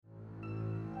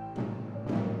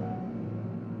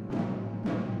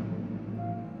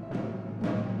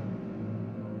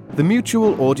The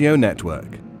Mutual Audio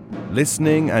Network.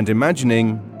 Listening and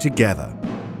imagining together.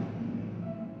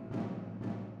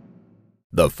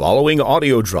 The following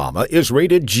audio drama is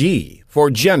rated G for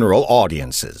general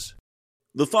audiences.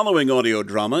 The following audio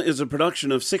drama is a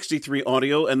production of 63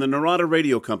 Audio and the Narada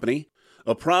Radio Company,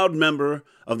 a proud member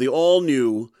of the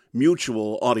all-new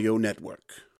Mutual Audio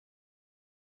Network.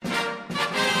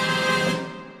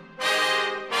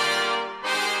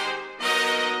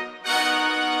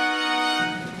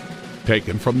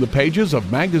 Taken from the pages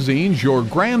of magazines your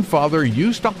grandfather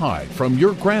used to hide from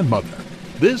your grandmother.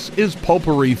 This is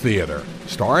Potpourri Theater,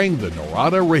 starring the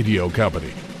Narada Radio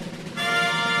Company.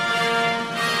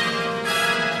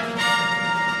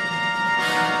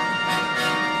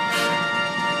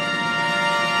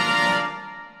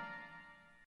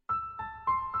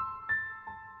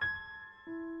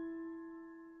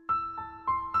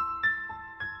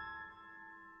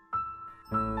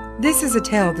 This is a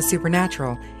tale of the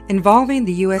supernatural involving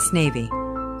the U.S. Navy.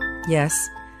 Yes,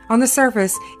 on the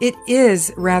surface, it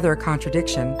is rather a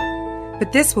contradiction,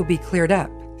 but this will be cleared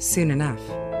up soon enough.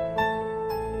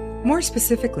 More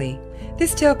specifically,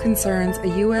 this tale concerns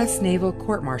a U.S. naval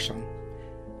court-martial.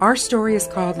 Our story is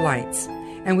called Lights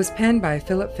and was penned by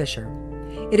Philip Fisher.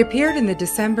 It appeared in the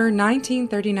December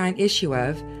 1939 issue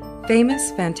of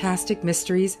Famous Fantastic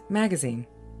Mysteries magazine.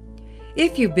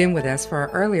 If you've been with us for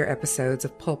our earlier episodes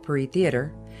of Potpourri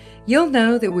Theater, you'll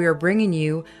know that we are bringing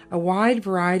you a wide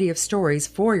variety of stories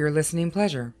for your listening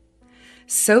pleasure.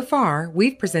 So far,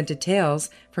 we've presented tales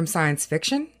from science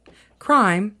fiction,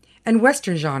 crime, and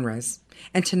Western genres,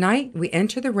 and tonight we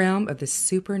enter the realm of the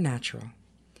supernatural.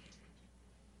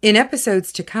 In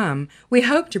episodes to come, we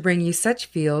hope to bring you such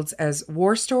fields as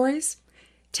war stories,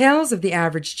 tales of the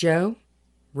average Joe,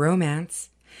 romance,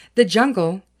 the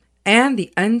jungle, and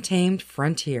the untamed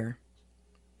frontier.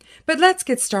 But let's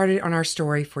get started on our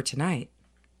story for tonight.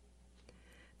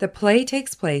 The play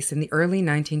takes place in the early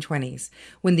 1920s,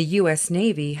 when the U.S.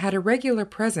 Navy had a regular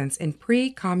presence in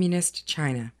pre-communist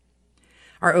China.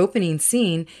 Our opening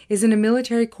scene is in a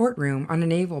military courtroom on a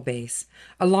naval base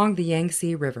along the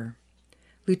Yangtze River.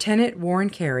 Lieutenant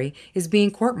Warren Carey is being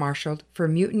court-martialed for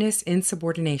mutinous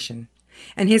insubordination,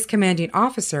 and his commanding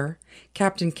officer,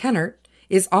 Captain Kennert,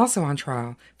 is also on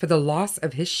trial for the loss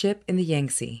of his ship in the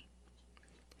Yangtze.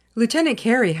 Lieutenant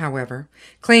Carey, however,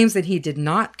 claims that he did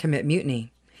not commit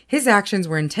mutiny. His actions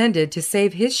were intended to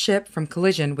save his ship from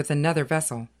collision with another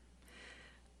vessel.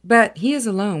 But he is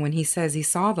alone when he says he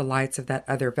saw the lights of that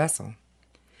other vessel.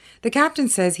 The captain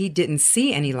says he didn't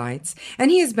see any lights,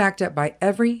 and he is backed up by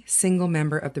every single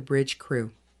member of the bridge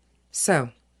crew. So,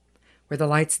 were the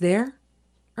lights there,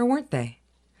 or weren't they?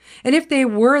 And if they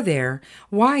were there,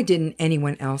 why didn't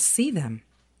anyone else see them?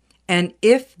 And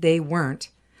if they weren't,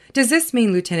 does this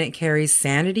mean Lieutenant Carey's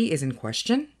sanity is in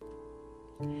question?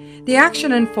 The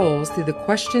action unfolds through the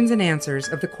questions and answers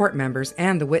of the court members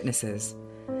and the witnesses,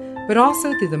 but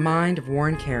also through the mind of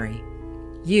Warren Carey.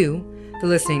 You, the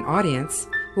listening audience,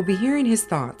 will be hearing his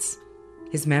thoughts,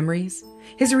 his memories,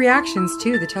 his reactions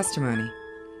to the testimony.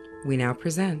 We now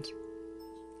present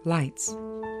Lights.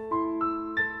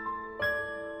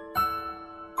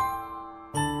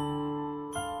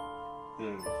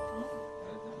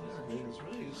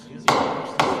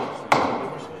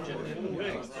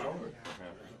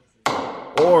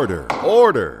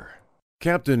 Order!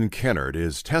 Captain Kennert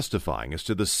is testifying as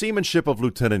to the seamanship of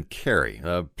Lieutenant Carey.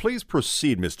 Please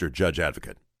proceed, Mr. Judge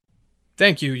Advocate.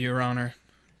 Thank you, Your Honor.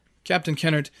 Captain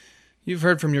Kennert, you've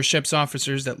heard from your ship's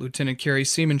officers that Lieutenant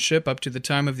Carey's seamanship up to the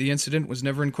time of the incident was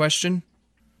never in question?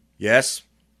 Yes,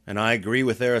 and I agree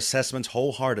with their assessments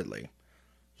wholeheartedly.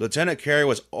 Lieutenant Carey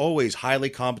was always highly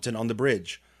competent on the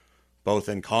bridge, both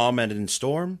in calm and in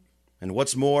storm, and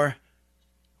what's more,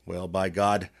 well, by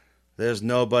God, there's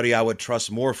nobody I would trust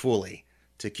more fully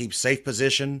to keep safe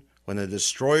position when the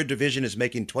destroyer division is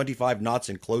making 25 knots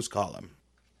in close column.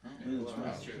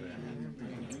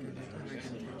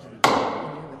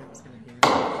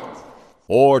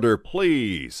 Order,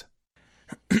 please.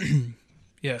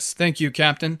 Yes, thank you,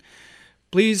 Captain.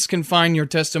 Please confine your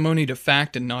testimony to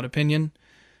fact and not opinion.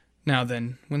 Now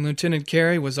then, when Lieutenant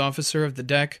Carey was officer of the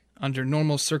deck, under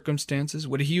normal circumstances,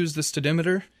 would he use the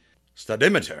stadimeter?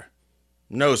 Stadimeter?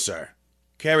 No, sir.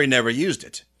 Carey never used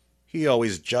it. He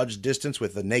always judged distance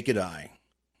with the naked eye.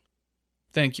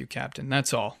 Thank you, Captain.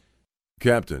 That's all.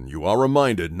 Captain, you are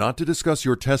reminded not to discuss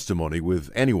your testimony with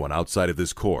anyone outside of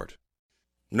this court.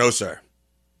 No, sir.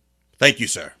 Thank you,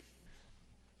 sir.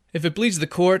 If it please the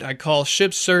court, I call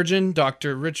ship's surgeon,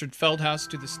 Dr. Richard Feldhaus,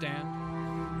 to the stand.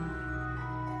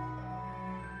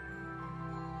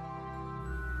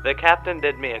 The captain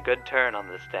did me a good turn on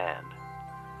the stand.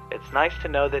 It's nice to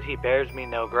know that he bears me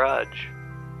no grudge,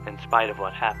 in spite of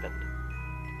what happened.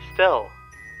 Still,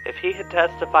 if he had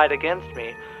testified against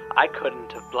me, I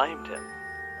couldn't have blamed him.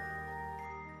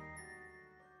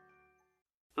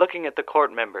 Looking at the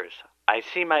court members, I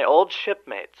see my old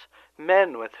shipmates,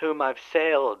 men with whom I've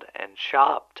sailed and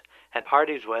shopped and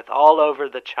parties with all over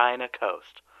the China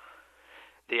coast.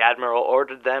 The Admiral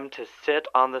ordered them to sit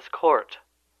on this court.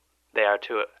 They are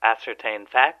to ascertain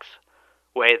facts,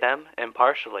 weigh them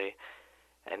impartially,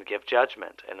 and give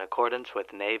judgment in accordance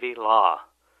with Navy law.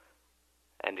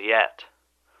 And yet,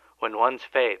 when one's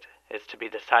fate is to be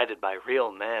decided by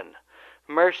real men,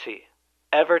 mercy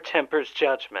ever tempers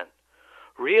judgment.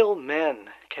 Real men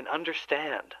can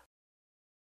understand.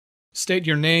 State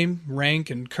your name, rank,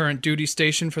 and current duty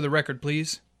station for the record,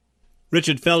 please.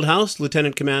 Richard Feldhaus,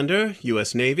 Lieutenant Commander,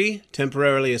 U.S. Navy,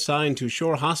 temporarily assigned to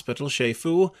Shore Hospital,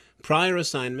 Shefoo, prior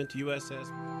assignment, USS...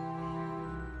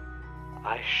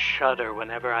 I shudder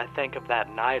whenever I think of that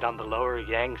night on the lower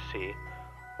Yangtze,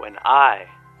 when I,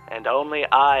 and only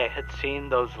I, had seen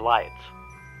those lights.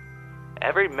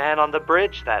 Every man on the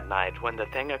bridge that night when the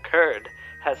thing occurred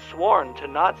has sworn to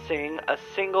not seeing a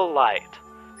single light.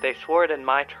 They swore it in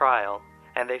my trial,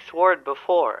 and they swore it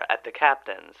before at the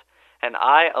captain's, and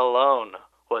I alone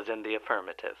was in the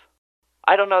affirmative.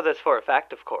 I don't know this for a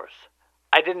fact, of course.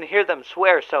 I didn't hear them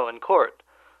swear so in court.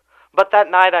 But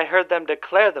that night I heard them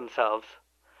declare themselves,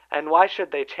 and why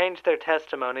should they change their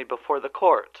testimony before the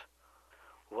court?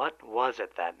 What was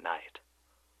it that night?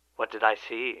 What did I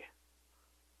see?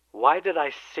 Why did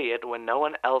I see it when no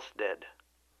one else did?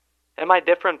 Am I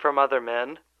different from other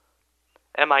men?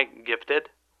 Am I gifted?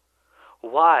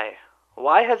 Why?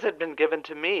 Why has it been given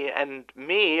to me, and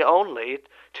me only,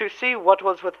 to see what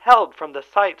was withheld from the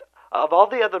sight of all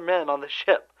the other men on the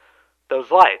ship, those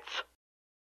lights?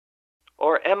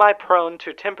 Or am I prone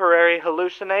to temporary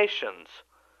hallucinations?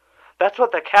 That's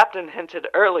what the captain hinted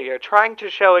earlier, trying to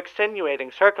show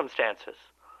extenuating circumstances.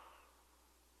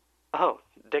 Oh,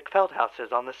 Dick Feldhaus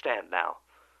is on the stand now.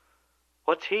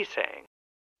 What's he saying?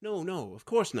 No, of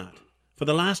course not. For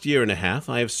the last year and a half,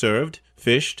 I have served,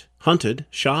 fished, hunted,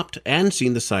 shopped, and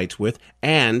seen the sights with,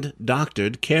 and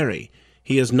doctored Carey.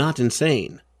 He is not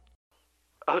insane.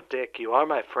 Oh, Dick, you are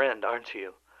my friend, aren't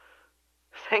you?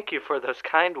 Thank you for those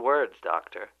kind words,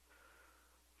 Doctor.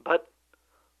 But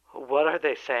what are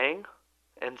they saying?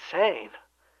 Insane?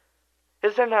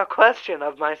 Is there no question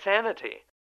of my sanity?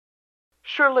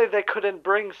 Surely they couldn't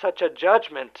bring such a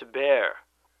judgment to bear.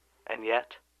 And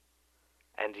yet,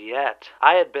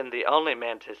 I had been the only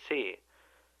man to see.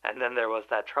 And then there was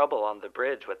that trouble on the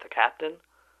bridge with the captain.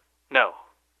 No,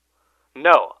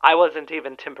 I wasn't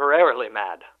even temporarily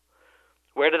mad.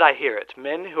 Where did I hear it?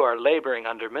 Men who are laboring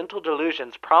under mental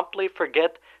delusions promptly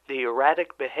forget the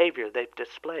erratic behavior they've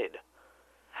displayed.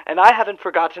 And I haven't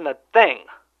forgotten a thing.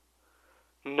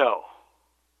 No.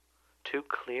 Too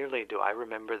clearly do I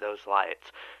remember those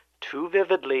lights. Too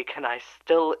vividly can I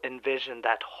still envision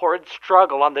that horrid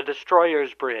struggle on the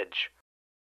destroyer's bridge.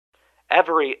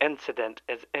 Every incident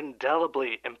is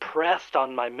indelibly impressed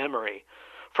on my memory,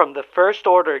 from the first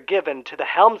order given to the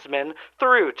helmsman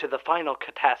through to the final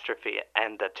catastrophe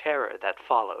and the terror that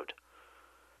followed.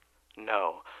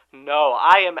 No,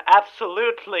 I am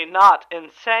absolutely not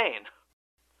insane.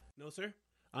 No, sir.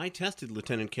 I tested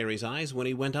Lieutenant Carey's eyes when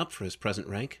he went up for his present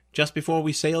rank, just before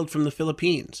we sailed from the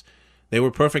Philippines. They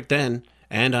were perfect then,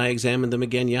 and I examined them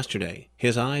again yesterday.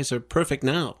 His eyes are perfect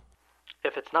now.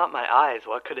 If it's not my eyes,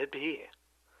 what could it be?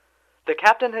 The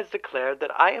captain has declared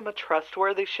that I am a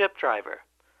trustworthy ship driver.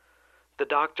 The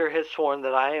doctor has sworn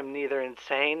that I am neither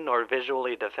insane nor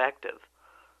visually defective.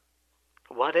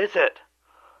 What is it?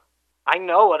 I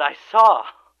know what I saw.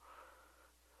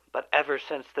 But ever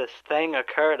since this thing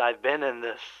occurred, I've been in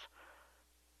this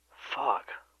fog.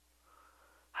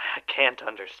 I can't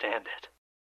understand it.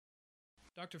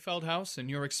 Dr. Feldhaus, in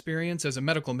your experience as a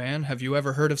medical man, have you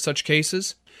ever heard of such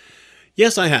cases?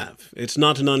 Yes, I have. It's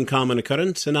not an uncommon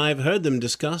occurrence, and I've heard them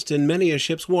discussed in many a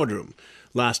ship's wardroom.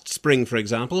 Last spring, for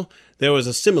example, there was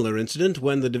a similar incident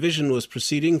when the division was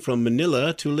proceeding from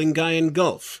Manila to Lingayen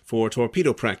Gulf for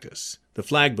torpedo practice. The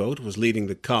flagboat was leading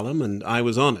the column, and I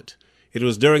was on it. It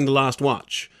was during the last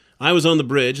watch. I was on the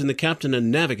bridge, and the captain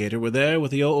and navigator were there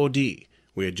with the OOD.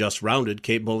 We had just rounded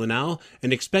Cape Bolinao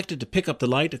and expected to pick up the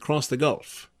light across the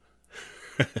Gulf.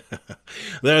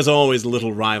 There's always a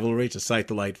little rivalry to sight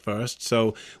the light first,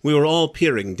 so we were all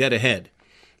peering dead ahead.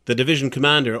 The division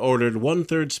commander ordered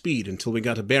 1/3 speed until we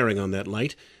got a bearing on that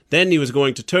light. Then he was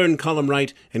going to turn column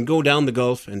right and go down the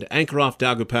Gulf and anchor off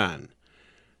Dagupan.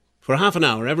 For half an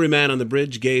hour, every man on the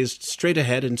bridge gazed straight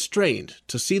ahead and strained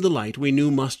to see the light we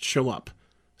knew must show up.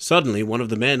 Suddenly, one of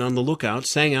the men on the lookout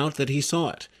sang out that he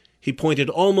saw it. He pointed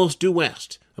almost due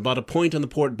west, about a point on the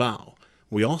port bow.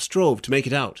 We all strove to make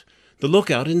it out. The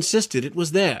lookout insisted it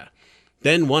was there.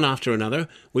 Then, one after another,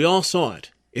 we all saw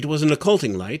it. It was an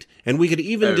occulting light, and we could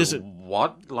even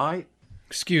What light?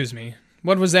 Excuse me.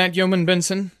 What was that, Yeoman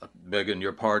Benson? Begging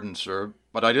your pardon, sir,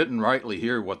 but I didn't rightly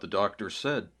hear what the doctor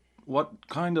said. What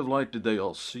kind of light did they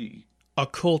all see?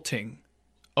 Occulting.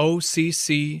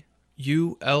 OCCULTING.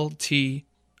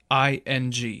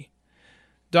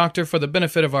 Doctor, for the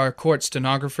benefit of our court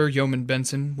stenographer, Yeoman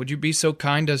Benson, would you be so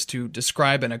kind as to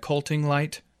describe an occulting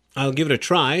light? I'll give it a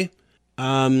try.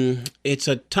 It's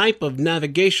a type of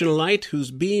navigational light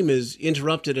whose beam is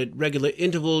interrupted at regular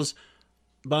intervals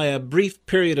by a brief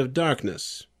period of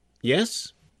darkness.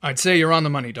 Yes? I'd say you're on the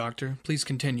money, Doctor. Please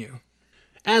continue.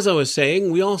 As I was saying,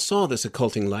 we all saw this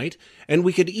occulting light, and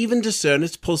we could even discern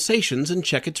its pulsations and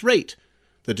check its rate.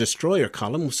 The destroyer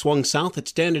column swung south at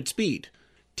standard speed.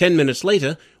 10 minutes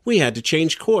later, we had to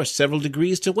change course several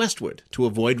degrees to westward to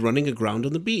avoid running aground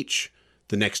on the beach.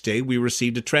 The next day, we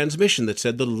received a transmission that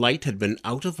said the light had been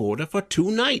out of order for 2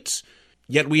 nights.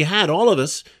 Yet we had, all of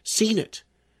us, seen it.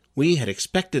 We had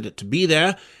expected it to be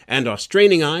there, and our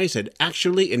straining eyes had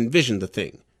actually envisioned the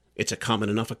thing. It's a common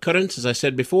enough occurrence, as I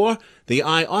said before. The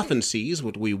eye often sees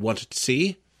what we want it to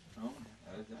see.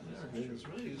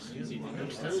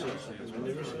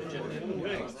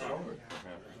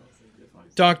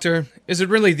 Doctor, is it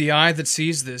really the eye that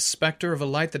sees this specter of a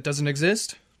light that doesn't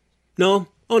exist? No.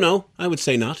 Oh, no, I would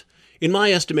say not. In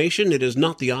my estimation, it is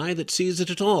not the eye that sees it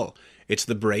at all. It's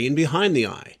the brain behind the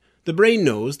eye. The brain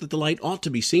knows that the light ought to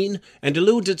be seen and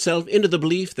deludes itself into the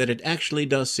belief that it actually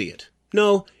does see it.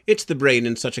 No, it's the brain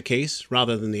in such a case,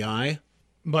 rather than the eye.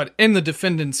 But in the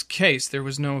defendant's case, there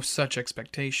was no such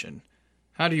expectation.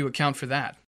 How do you account for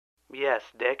that? Yes,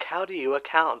 Dick, how do you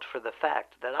account for the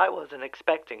fact that I wasn't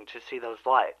expecting to see those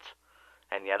lights,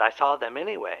 and yet I saw them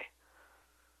anyway?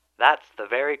 That's the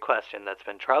very question that's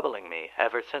been troubling me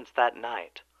ever since that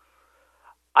night.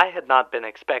 I had not been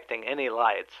expecting any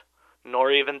lights, nor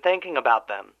even thinking about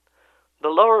them. The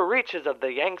lower reaches of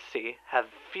the Yangtze have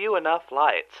few enough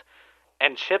lights,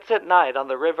 and ships at night on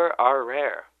the river are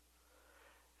rare.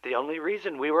 The only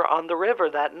reason we were on the river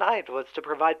that night was to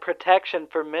provide protection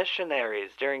for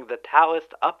missionaries during the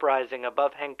Taoist uprising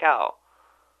above Hankow.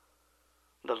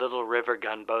 The little river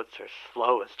gunboats are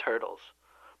slow as turtles,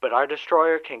 but our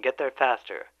destroyer can get there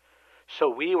faster, so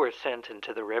we were sent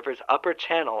into the river's upper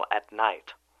channel at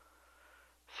night.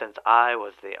 Since I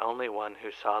was the only one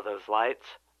who saw those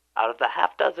lights, out of the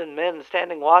 6 men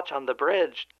standing watch on the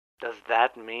bridge, does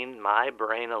that mean my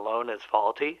brain alone is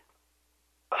faulty?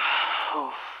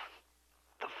 Oh,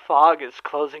 the fog is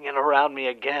closing in around me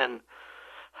again.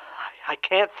 I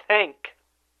can't think.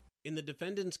 In the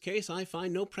defendant's case, I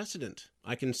find no precedent.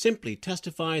 I can simply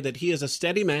testify that he is a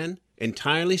steady man,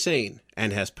 entirely sane,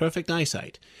 and has perfect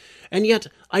eyesight. And yet,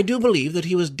 I do believe that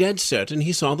he was dead certain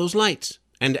he saw those lights,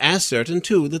 and as certain,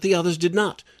 too, that the others did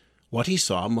not. What he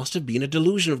saw must have been a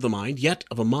delusion of the mind, yet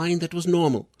of a mind that was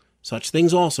normal. Such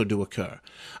things also do occur.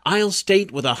 I'll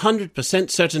state with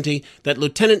 100% certainty that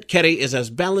Lieutenant Carey is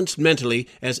as balanced mentally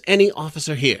as any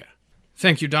officer here.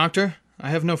 Thank you, Doctor.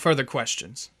 I have no further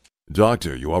questions.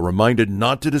 Doctor, you are reminded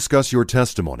not to discuss your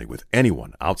testimony with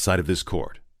anyone outside of this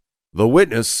court. The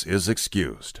witness is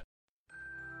excused.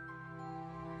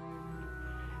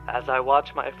 As I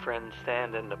watch my friend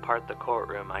stand and depart the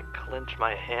courtroom, I clench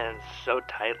my hands so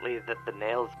tightly that the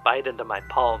nails bite into my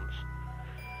palms.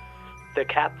 The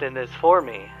captain is for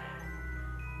me,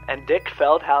 and Dick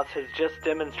Feldhaus has just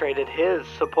demonstrated his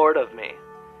support of me.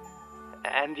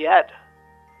 And yet,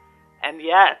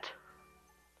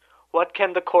 what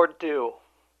can the court do?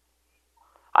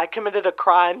 I committed a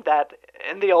crime that,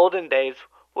 in the olden days,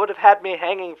 would have had me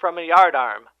hanging from a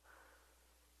yardarm.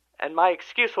 And my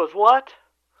excuse was what?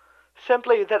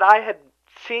 Simply that I had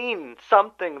seen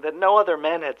something that no other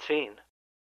man had seen.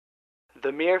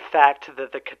 The mere fact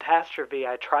that the catastrophe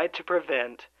I tried to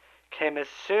prevent came as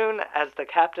soon as the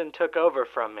captain took over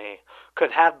from me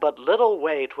could have but little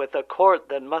weight with a court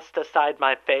that must decide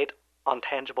my fate on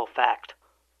tangible fact.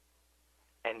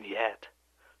 And yet,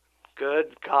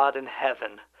 good God in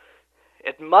heaven,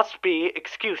 it must be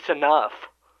excuse enough.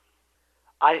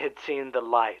 I had seen the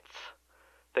lights.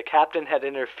 The captain had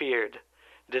interfered.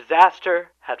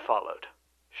 Disaster had followed.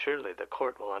 Surely the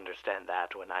court will understand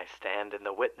that when I stand in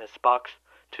the witness box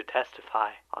to testify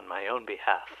on my own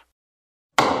behalf.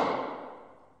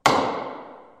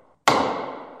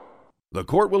 The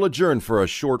court will adjourn for a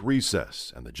short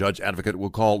recess, and the judge advocate will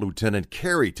call Lieutenant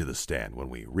Carey to the stand when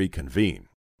we reconvene.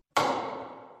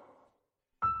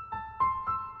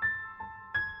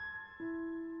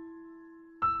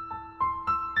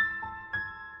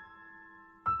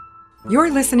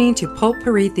 You're listening to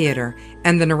Potpourri Theater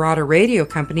and the Narada Radio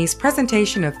Company's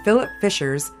presentation of Philip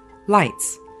Fisher's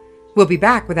Lights. We'll be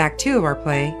back with Act 2 of our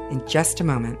play in just a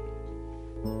moment.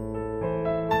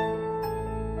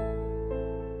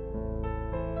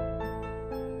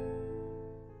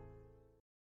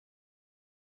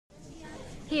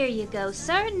 Here you go,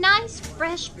 sir. Nice,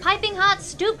 fresh, piping hot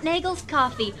Stoopnagel's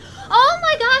coffee. Oh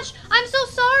my gosh, I'm so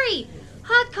sorry.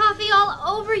 Hot coffee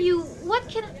all over you. What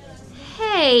can I...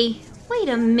 Hey, wait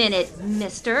a minute,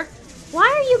 mister. Why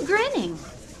are you grinning?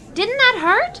 Didn't that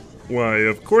hurt? Why,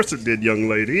 of course it did, young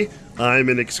lady. I'm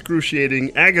in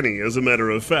excruciating agony, as a matter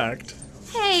of fact.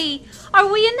 Hey,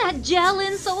 are we in that Gel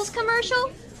Insoles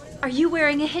commercial? Are you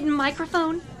wearing a hidden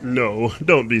microphone? No,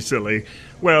 don't be silly.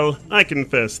 Well, I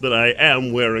confess that I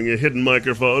am wearing a hidden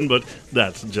microphone, but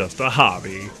that's just a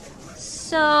hobby.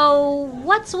 So,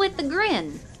 what's with the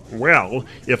grin? Well,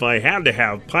 if I had to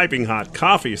have piping hot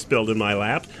coffee spilled in my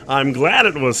lap, I'm glad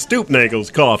it was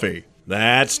Stoopnagel's coffee.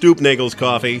 That's Stoopnagel's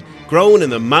coffee, grown in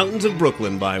the mountains of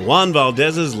Brooklyn by Juan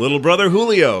Valdez's little brother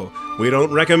Julio. We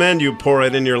don't recommend you pour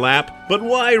it in your lap, but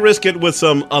why risk it with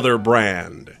some other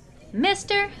brand?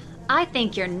 Mister, I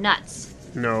think you're nuts.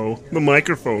 No, the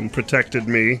microphone protected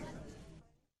me.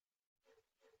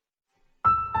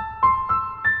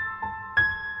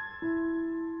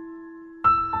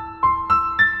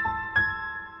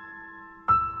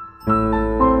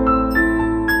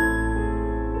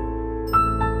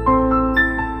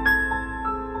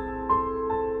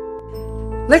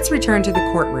 Let's return to the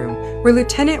courtroom, where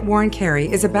Lieutenant Warren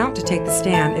Carey is about to take the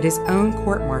stand at his own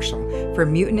court-martial for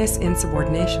mutinous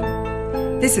insubordination.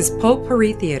 This is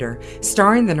Potpourri Theater,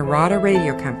 starring the Narada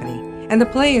Radio Company, and the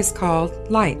play is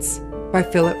called Lights by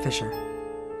Philip Fisher.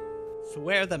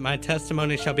 Swear that my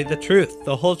testimony shall be the truth,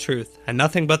 the whole truth, and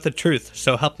nothing but the truth,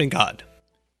 so help me God.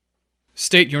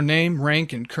 State your name,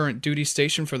 rank, and current duty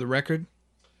station for the record.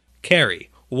 Carey,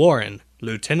 Warren,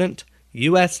 Lieutenant,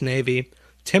 U.S. Navy,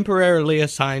 temporarily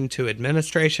assigned to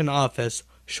Administration Office,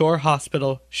 Shore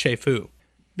Hospital, Shefu.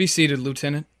 Be seated,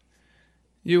 Lieutenant.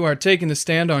 You are taking the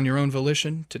stand on your own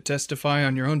volition to testify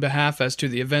on your own behalf as to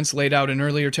the events laid out in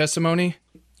earlier testimony?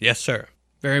 Yes, sir.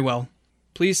 Very well.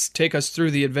 Please take us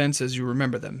through the events as you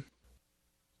remember them.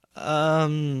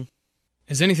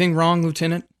 Is anything wrong,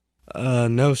 Lieutenant?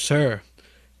 No, sir.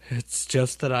 It's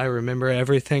just that I remember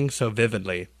everything so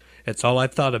vividly. It's all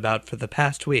I've thought about for the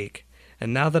past week.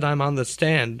 And now that I'm on the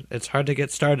stand, it's hard to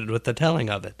get started with the telling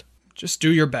of it. Just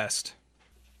do your best.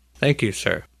 Thank you,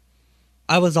 sir.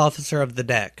 I was officer of the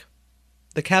deck.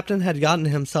 The captain had gotten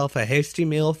himself a hasty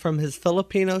meal from his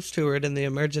Filipino steward in the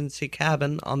emergency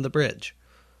cabin on the bridge.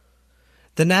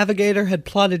 The navigator had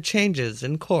plotted changes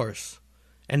in course,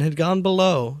 and had gone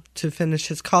below to finish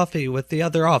his coffee with the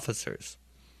other officers.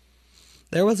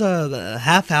 There was a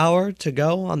half hour to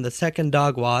go on the second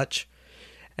dog watch,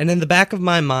 and in the back of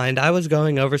my mind I was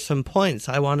going over some points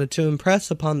I wanted to impress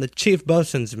upon the chief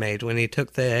boatswain's mate when he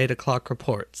took the 8 o'clock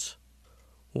reports.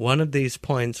 One of these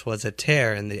points was a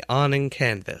tear in the awning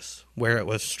canvas, where it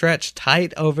was stretched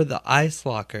tight over the ice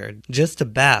locker just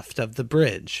abaft of the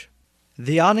bridge.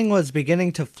 The awning was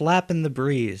beginning to flap in the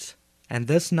breeze, and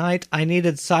this night I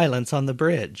needed silence on the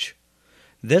bridge.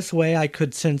 This way I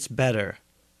could sense better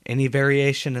any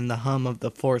variation in the hum of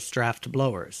the forced draft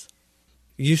blowers.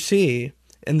 You see,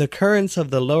 in the currents of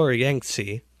the lower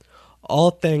Yangtze, all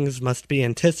things must be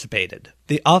anticipated.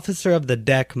 The officer of the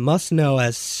deck must know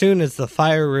as soon as the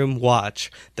fire room watch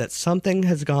that something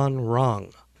has gone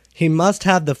wrong. He must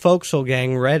have the forecastle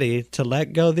gang ready to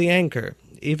let go the anchor,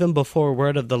 even before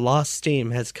word of the lost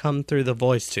steam has come through the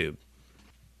voice tube.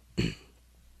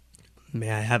 May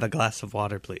I have a glass of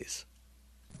water, please?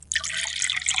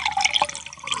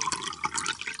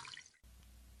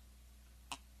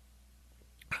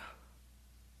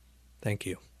 Thank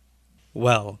you.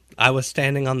 Well, I was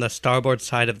standing on the starboard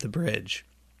side of the bridge,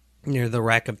 near the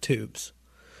rack of tubes,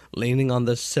 leaning on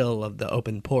the sill of the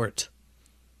open port.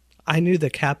 I knew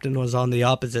the captain was on the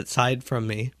opposite side from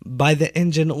me, by the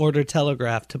engine order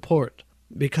telegraph to port,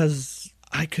 because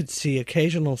I could see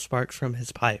occasional sparks from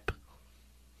his pipe.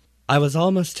 I was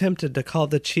almost tempted to call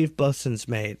the chief boatswain's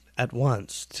mate at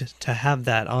once to have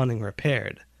that awning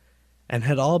repaired, and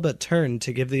had all but turned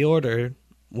to give the order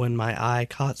when my eye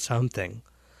caught something.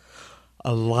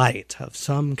 A light of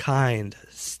some kind,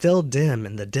 still dim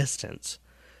in the distance.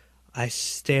 I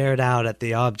stared out at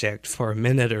the object for a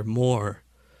minute or more,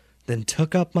 then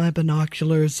took up my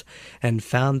binoculars and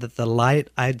found that the light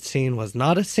I'd seen was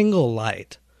not a single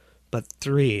light, but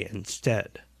 3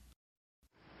 instead.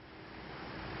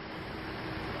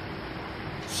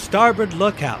 Starboard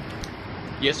lookout.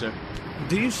 Yes, sir.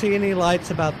 Do you see any lights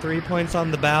about 3 points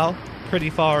on the bow? pretty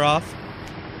far off?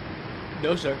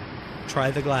 No, sir.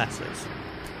 Try the glasses.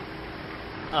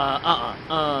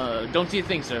 Don't see a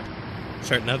thing, sir.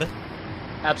 Certain of it?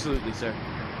 Absolutely, sir.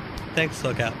 Thanks,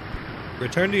 Lookout.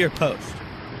 Return to your post.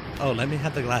 Oh, let me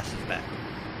have the glasses back.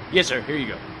 Yes, sir. Here you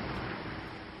go.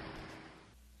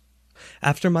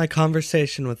 After my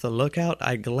conversation with the lookout,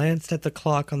 I glanced at the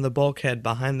clock on the bulkhead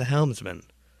behind the helmsman.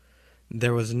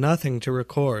 There was nothing to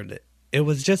record. It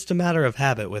was just a matter of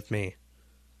habit with me.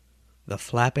 The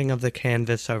flapping of the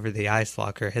canvas over the ice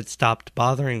locker had stopped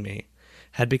bothering me,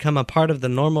 had become a part of the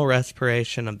normal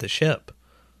respiration of the ship.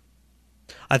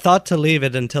 I thought to leave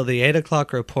it until the 8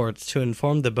 o'clock reports to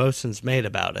inform the bosun's mate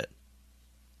about it.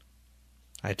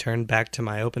 I turned back to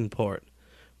my open port,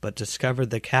 but discovered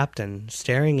the captain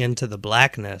staring into the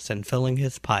blackness and filling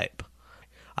his pipe.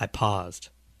 I paused,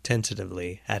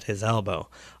 tentatively, at his elbow,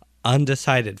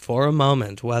 undecided for a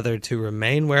moment whether to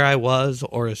remain where I was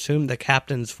or assume the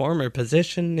captain's former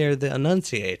position near the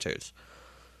annunciators.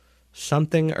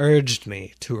 Something urged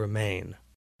me to remain.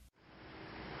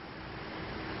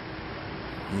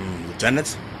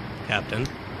 Lieutenant? Captain?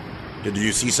 Did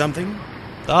you see something?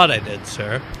 Thought I did,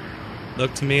 sir.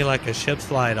 Looked to me like a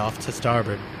ship's light off to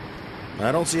starboard.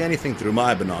 I don't see anything through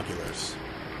my binoculars.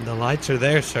 The lights are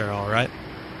there, sir, all right.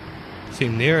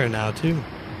 Seem nearer now, too.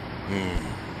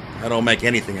 I don't make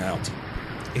anything out.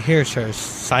 Here, sir,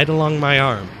 sight along my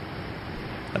arm.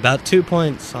 About 2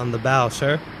 points on the bow,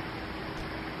 sir.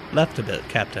 Left a bit,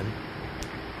 Captain.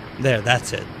 There,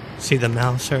 that's it. See them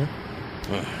now, sir?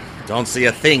 Don't see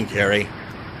a thing, Carey.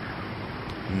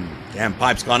 Damn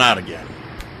pipe's gone out again.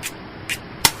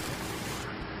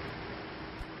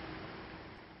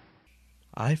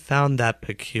 I found that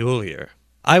peculiar.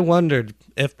 I wondered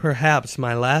if perhaps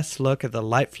my last look at the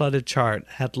light-flooded chart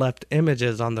had left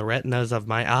images on the retinas of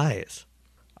my eyes.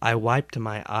 I wiped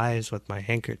my eyes with my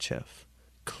handkerchief,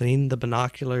 cleaned the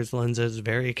binoculars lenses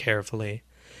very carefully,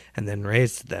 and then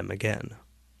raised them again.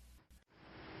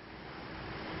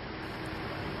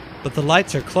 But the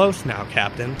lights are close now,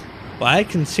 Captain. Why, I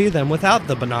can see them without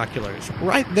the binoculars.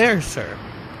 Right there, sir.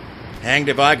 Hanged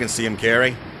if I can see him,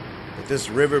 Carey. But this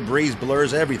river breeze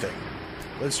blurs everything.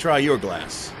 Let's try your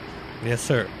glass. Yes,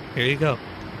 sir. Here you go.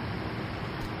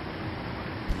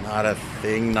 Not a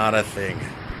thing, not a thing.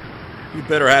 You'd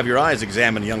better have your eyes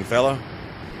examined, young fellow.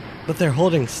 But they're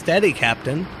holding steady,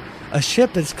 Captain. A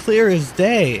ship as clear as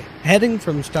day, heading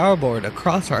from starboard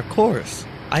across our course.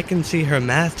 I can see her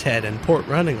masthead and port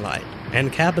running light,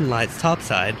 and cabin lights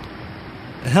topside.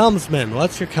 Helmsman,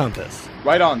 what's your compass?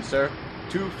 Right on, sir.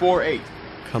 248.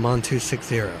 Come on,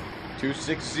 260.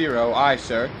 260, aye,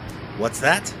 sir. What's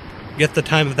that? Get the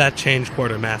time of that change,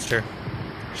 quartermaster.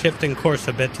 Shifting course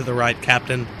a bit to the right,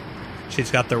 Captain.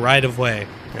 She's got the right of way,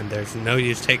 and there's no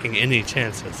use taking any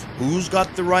chances. Who's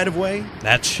got the right of way?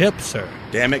 That ship, sir.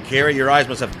 Damn it, Carey, your eyes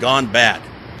must have gone bad.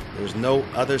 There's no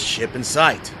other ship in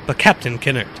sight. But Captain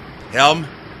Kennard. Helm,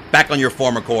 back on your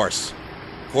former course.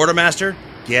 Quartermaster,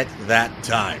 get that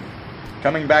time.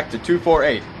 Coming back to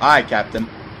 248. Aye, Captain.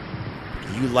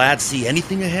 Do you lads see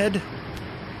anything ahead?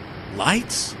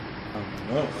 Lights?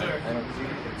 No, sir. I don't see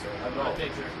anything, sir. I don't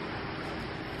know.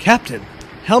 Captain,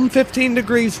 helm 15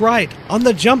 degrees right. On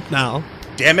the jump now.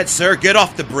 Damn it, sir. Get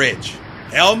off the bridge.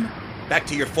 Helm, back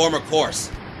to your former course.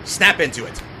 Snap into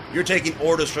it. You're taking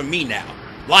orders from me now.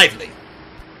 Lively!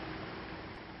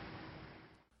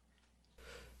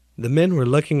 The men were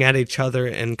looking at each other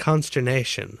in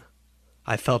consternation.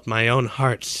 I felt my own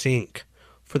heart sink.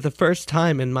 For the first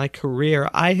time in my career,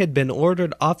 I had been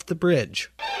ordered off the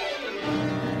bridge.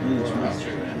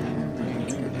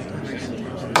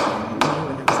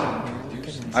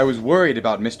 I was worried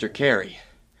about Mr. Carey.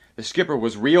 The skipper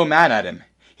was real mad at him.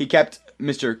 He kept...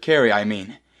 Mr. Carey, I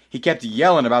mean. He kept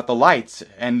yelling about the lights,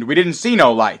 and we didn't see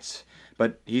no lights.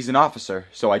 But he's an officer,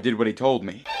 so I did what he told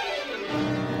me.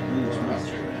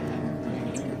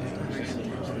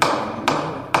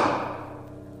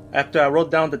 After I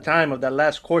wrote down the time of that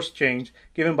last course change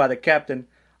given by the captain,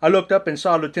 I looked up and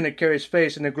saw Lieutenant Carey's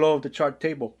face in the glow of the chart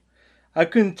table. I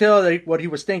couldn't tell what he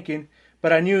was thinking,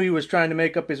 but I knew he was trying to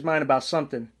make up his mind about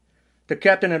something. The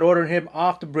captain had ordered him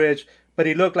off the bridge, but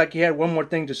he looked like he had one more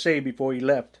thing to say before he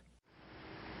left.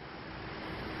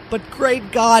 But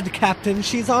great God, Captain,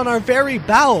 she's on our very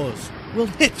bows. Well,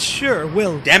 it sure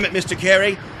will. Damn it, Mr.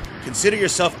 Carey. Consider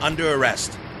yourself under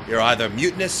arrest. You're either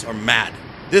mutinous or mad.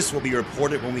 This will be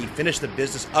reported when we finish the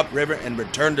business upriver and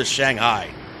return to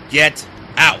Shanghai. Get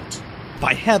out.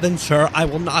 By heaven, sir, I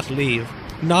will not leave.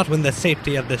 Not when the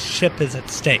safety of this ship is at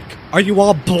stake. Are you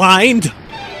all blind?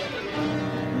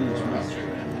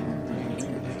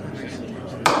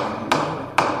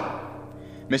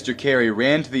 Mr. Carey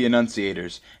ran to the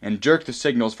annunciators and jerked the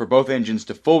signals for both engines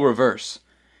to full reverse.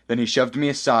 Then he shoved me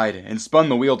aside and spun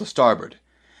the wheel to starboard.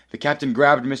 The captain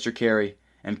grabbed Mr. Carey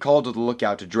and called to the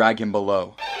lookout to drag him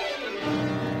below.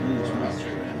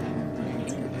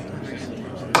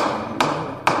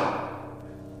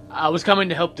 I was coming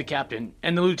to help the captain,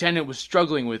 and the lieutenant was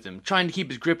struggling with him, trying to keep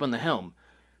his grip on the helm.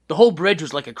 The whole bridge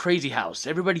was like a crazy house,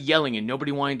 everybody yelling and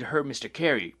nobody wanting to hurt Mr.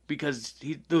 Carey, because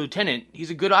the lieutenant, he's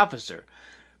a good officer.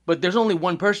 But there's only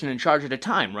one person in charge at a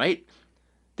time, right?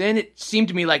 Then it seemed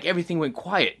to me like everything went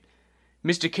quiet.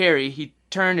 Mr. Carey, he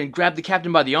turned and grabbed the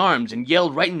captain by the arms and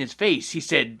yelled right in his face. He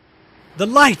said, "The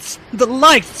lights! The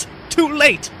lights! Too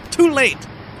late! Too late!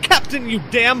 Captain, you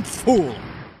damn fool!"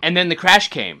 And then the crash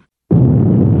came.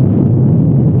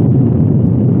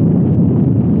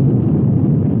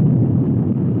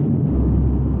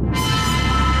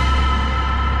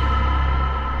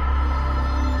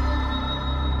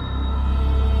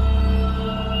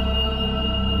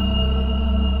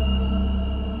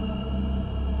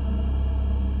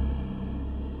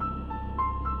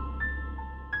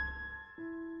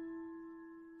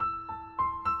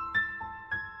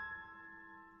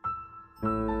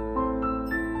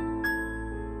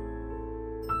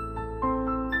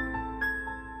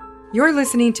 You're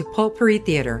listening to Potpourri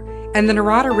Theater and the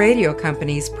Narada Radio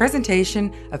Company's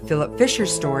presentation of Philip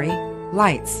Fisher's story,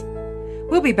 Lights.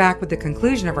 We'll be back with the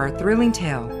conclusion of our thrilling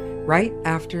tale right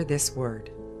after this word.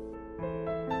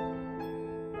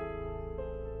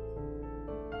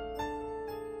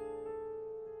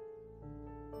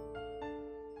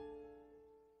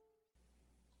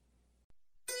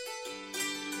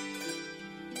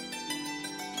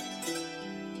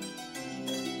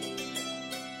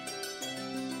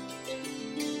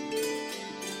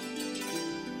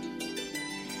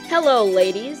 Hello,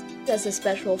 ladies. As a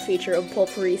special feature of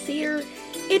Potpourri Theater,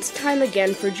 it's time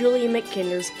again for Julia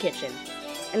McKinder's Kitchen.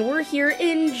 And we're here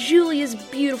in Julia's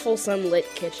beautiful sunlit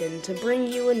kitchen to bring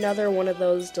you another one of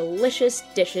those delicious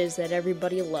dishes that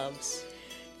everybody loves.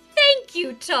 Thank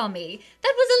you, Tommy.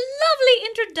 That was a lovely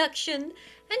introduction.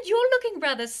 And you're looking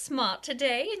rather smart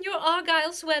today in your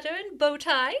Argyle sweater and bow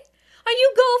tie. Are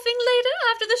you golfing later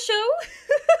after the show?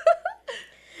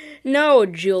 No,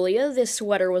 Julia, this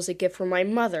sweater was a gift from my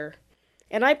mother,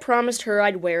 and I promised her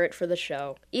I'd wear it for the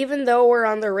show, even though we're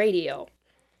on the radio.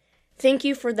 Thank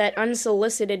you for that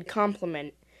unsolicited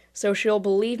compliment, so she'll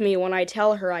believe me when I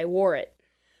tell her I wore it.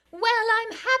 Well,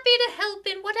 I'm happy to help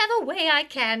in whatever way I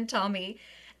can, Tommy.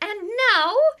 And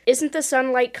now... Isn't the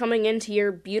sunlight coming into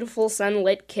your beautiful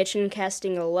sunlit kitchen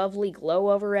casting a lovely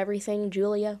glow over everything,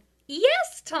 Julia?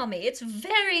 Yes, Tommy, it's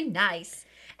very nice.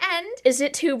 And... Is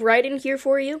it too bright in here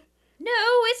for you? No,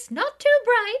 it's not too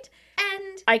bright,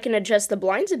 and... I can adjust the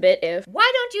blinds a bit if...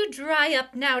 Why don't you dry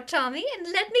up now, Tommy, and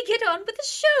let me get on with the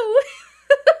show?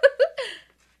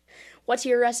 What's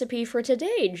your recipe for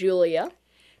today, Julia?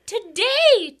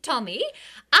 Today, Tommy,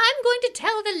 I'm going to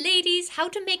tell the ladies how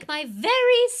to make my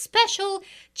very special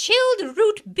chilled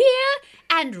root beer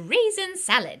and raisin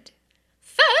salad.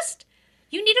 First,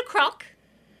 you need a crock,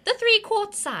 the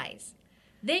 3-quart size.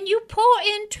 Then you pour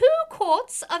in 2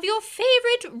 quarts of your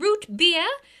favorite root beer,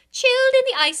 chilled in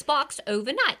the icebox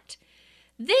overnight.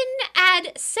 Then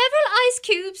add several ice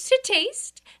cubes to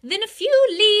taste, then a few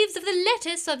leaves of the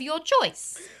lettuce of your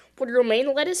choice. Would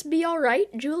romaine lettuce be all right,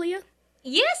 Julia?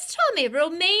 Yes, Tommy,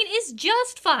 romaine is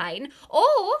just fine.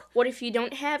 Or... What if you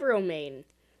don't have romaine?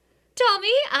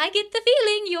 Tommy, I get the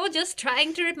feeling you're just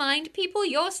trying to remind people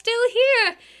you're still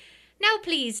here. Now,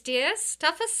 please, dear,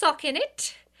 stuff a sock in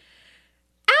it.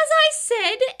 As I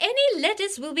said, any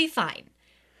lettuce will be fine.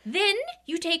 Then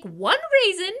you take 1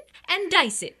 raisin and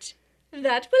dice it.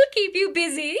 That will keep you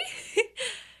busy.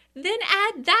 Then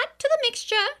add that to the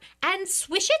mixture and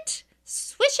swish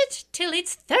it till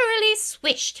it's thoroughly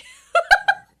swished.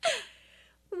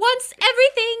 Once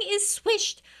everything is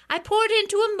swished, I pour it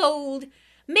into a mold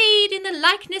made in the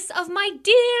likeness of my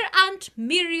dear Aunt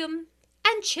Miriam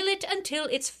and chill it until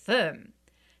it's firm.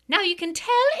 Now you can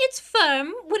tell it's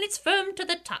firm when it's firm to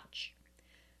the touch.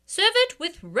 Serve it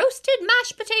with roasted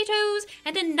mashed potatoes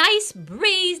and a nice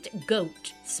braised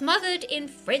goat, smothered in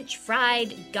French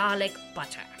fried garlic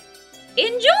butter.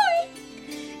 Enjoy!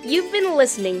 You've been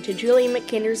listening to Julia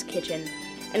McKinder's Kitchen,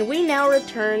 and we now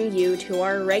return you to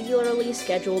our regularly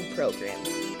scheduled program.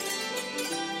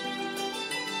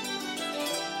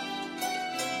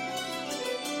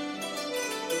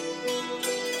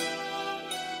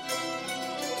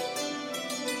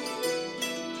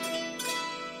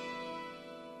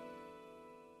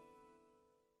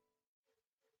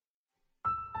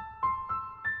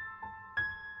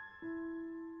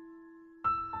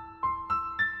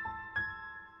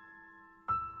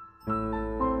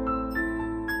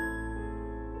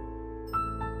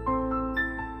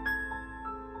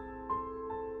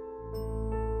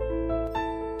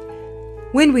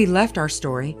 When we left our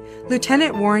story,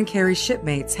 Lieutenant Warren Carey's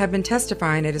shipmates had been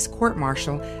testifying at his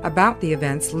court-martial about the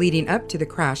events leading up to the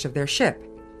crash of their ship.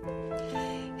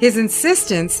 His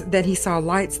insistence that he saw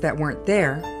lights that weren't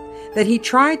there, that he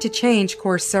tried to change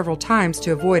course several times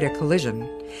to avoid a collision,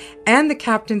 and the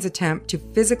captain's attempt to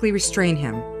physically restrain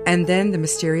him, and then the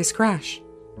mysterious crash.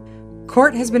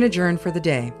 Court has been adjourned for the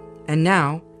day, and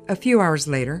now, a few hours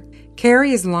later,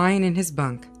 Carey is lying in his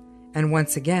bunk, and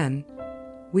once again,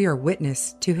 we are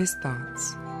witness to his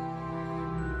thoughts.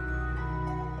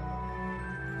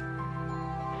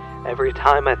 Every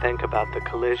time I think about the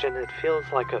collision, it feels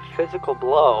like a physical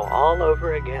blow all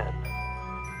over again.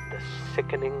 The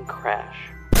sickening crash.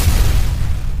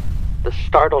 The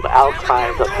startled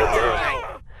outcries of the men.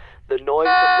 The noise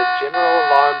of the general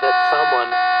alarm that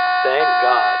someone, thank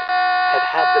God,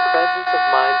 had the presence of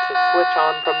mind to switch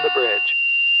on from the bridge.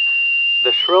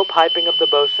 The shrill piping of the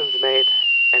boatswain's mate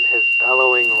and his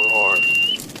bellowing roar.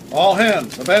 All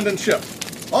hands, abandon ship!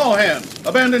 All hands,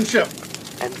 abandon ship!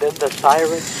 And then the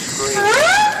siren scream.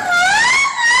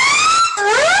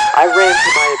 I ran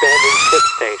to my abandoned ship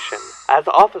station as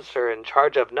officer in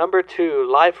charge of number 2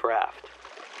 life raft.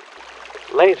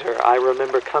 Later, I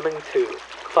remember coming to,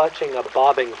 clutching a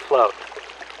bobbing float.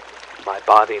 My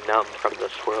body numb from the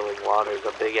swirling waters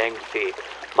of the Yangtze,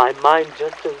 my mind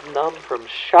just as numb from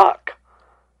shock.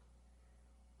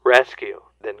 Rescue,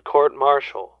 then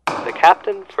court-martial, the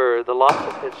captain for the loss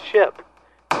of his ship,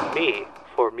 me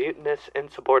for mutinous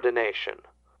insubordination.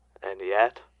 And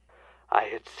yet, I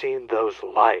had seen those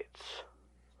lights.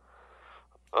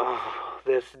 Oh,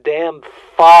 this damn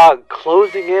fog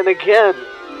closing in again.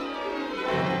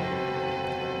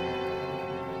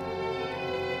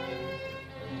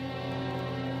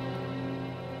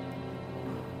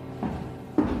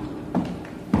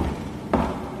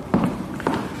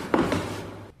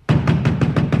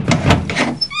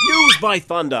 By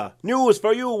thunder! News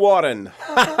for you, Warren!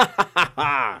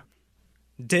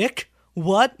 Dick?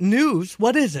 What news?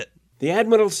 What is it? The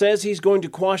Admiral says he's going to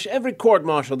quash every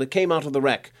court-martial that came out of the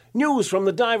wreck. News from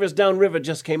the divers downriver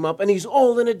just came up, and he's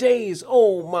all in a daze.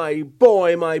 Oh, my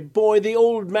boy, the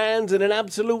old man's in an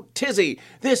absolute tizzy.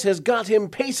 This has got him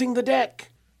pacing the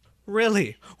deck.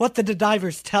 Really? What did the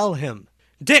divers tell him?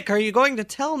 Dick, are you going to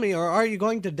tell me, or are you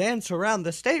going to dance around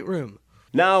the stateroom?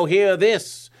 Now hear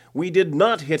this. We did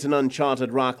not hit an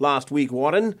uncharted rock last week,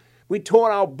 Warren. We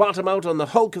tore our bottom out on the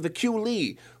hulk of the Q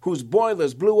Lee, whose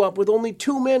boilers blew up with only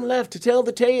 2 men left to tell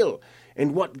the tale.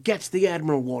 And what gets the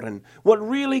Admiral, Warren, what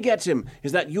really gets him,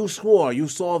 is that you swore you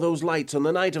saw those lights on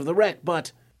the night of the wreck,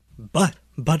 but... But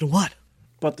what?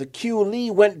 But the Q Lee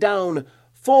went down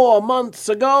 4 months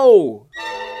ago!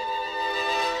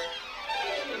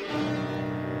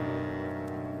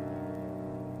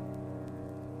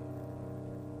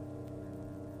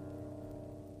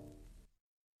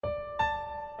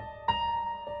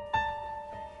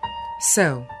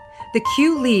 So, the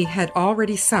Q Lee had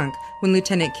already sunk when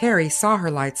Lieutenant Carey saw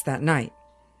her lights that night.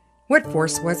 What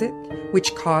force was it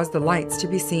which caused the lights to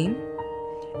be seen?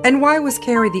 And why was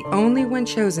Carey the only one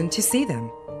chosen to see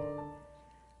them?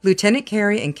 Lieutenant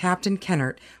Carey and Captain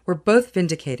Kennard were both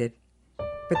vindicated.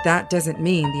 But that doesn't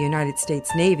mean the United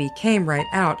States Navy came right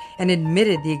out and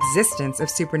admitted the existence of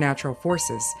supernatural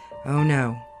forces. Oh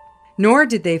no. Nor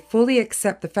did they fully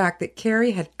accept the fact that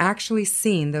Carey had actually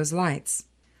seen those lights.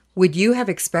 Would you have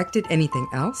expected anything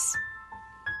else?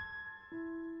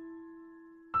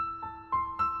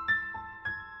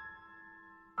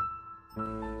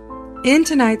 In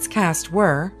tonight's cast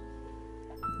were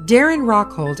Darren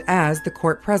Rockhold as the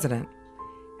court president,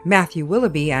 Matthew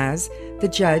Willoughby as the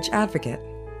judge advocate,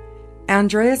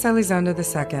 Andreas Elizondo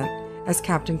II as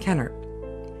Captain Kennard,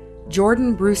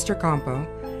 Jordan Brewster Campo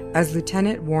as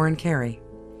Lieutenant Warren Carey,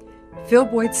 Phil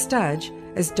Boyd Studge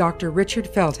as Dr. Richard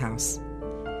Feldhaus,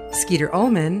 Skeeter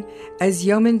Ullman as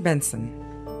Yeoman Benson,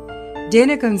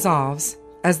 Dana Gonzalez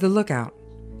as the lookout,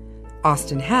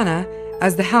 Austin Hanna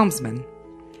as the helmsman,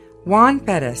 Juan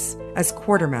Perez as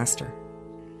quartermaster,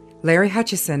 Larry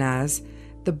Hutchison as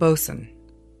the bosun.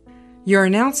 Your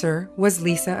announcer was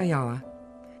Lisa Ayala.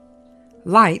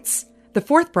 Lights, the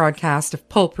 4th broadcast of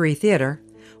Pulpery Theater,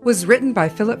 was written by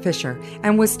Philip Fisher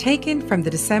and was taken from the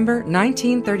December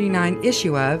 1939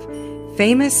 issue of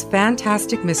Famous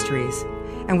Fantastic Mysteries,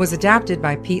 and was adapted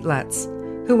by Pete Lutz,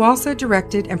 who also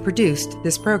directed and produced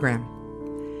this program.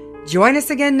 Join us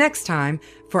again next time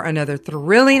for another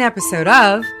thrilling episode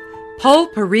of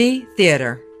Pulpery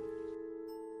Theater.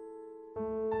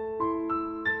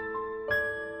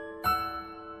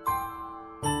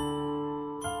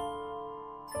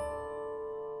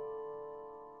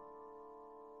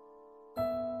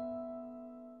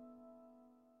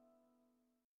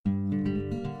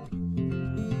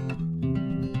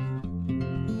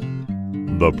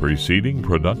 The preceding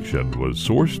production was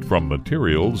sourced from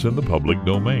materials in the public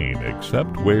domain,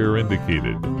 except where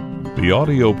indicated. The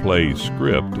audio play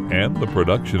script and the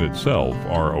production itself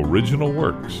are original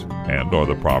works and are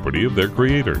the property of their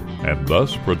creator, and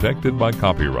thus protected by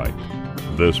copyright.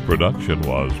 This production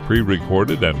was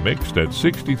pre-recorded and mixed at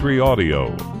 63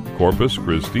 Audio, Corpus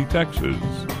Christi, Texas.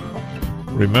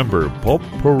 Remember,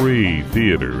 Potpourri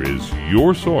Theater is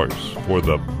your source for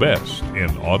the best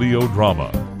in audio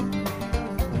drama.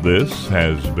 This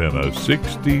has been a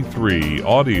 63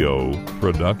 Audio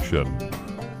production.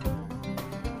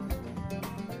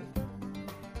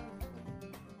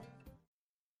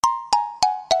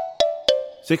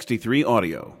 '63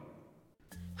 Audio.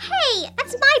 Hey,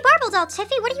 that's my Barble doll,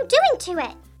 Tiffy. What are you doing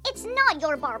to it? It's not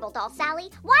your Barble doll,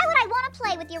 Sally. Why would I want to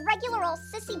play with your regular old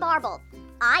sissy Barble?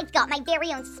 I've got my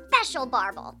very own special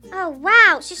Barble. Oh,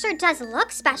 wow, she sure does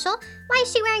look special. Why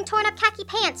is she wearing torn-up khaki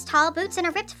pants, tall boots, and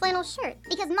a ripped flannel shirt?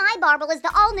 Because my Barble is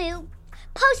the all-new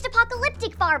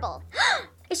post-apocalyptic Barble.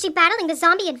 Is she battling the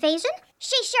zombie invasion?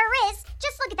 She sure is.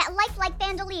 Just look at that lifelike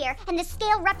bandolier and the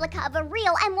scale replica of a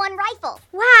real M1 rifle.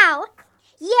 Wow.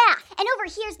 Yeah, and over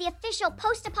here's the official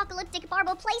post-apocalyptic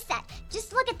Barble playset.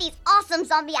 Just look at these awesome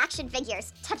zombie action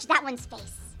figures. Touch that one's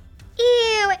face.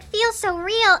 Ew, it feels so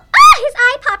real. Ah, his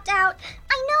eye popped out.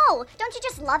 I know. Don't you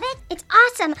just love it? It's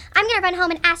awesome. I'm gonna run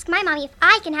home and ask my mommy if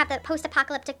I can have the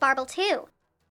post-apocalyptic Barble too.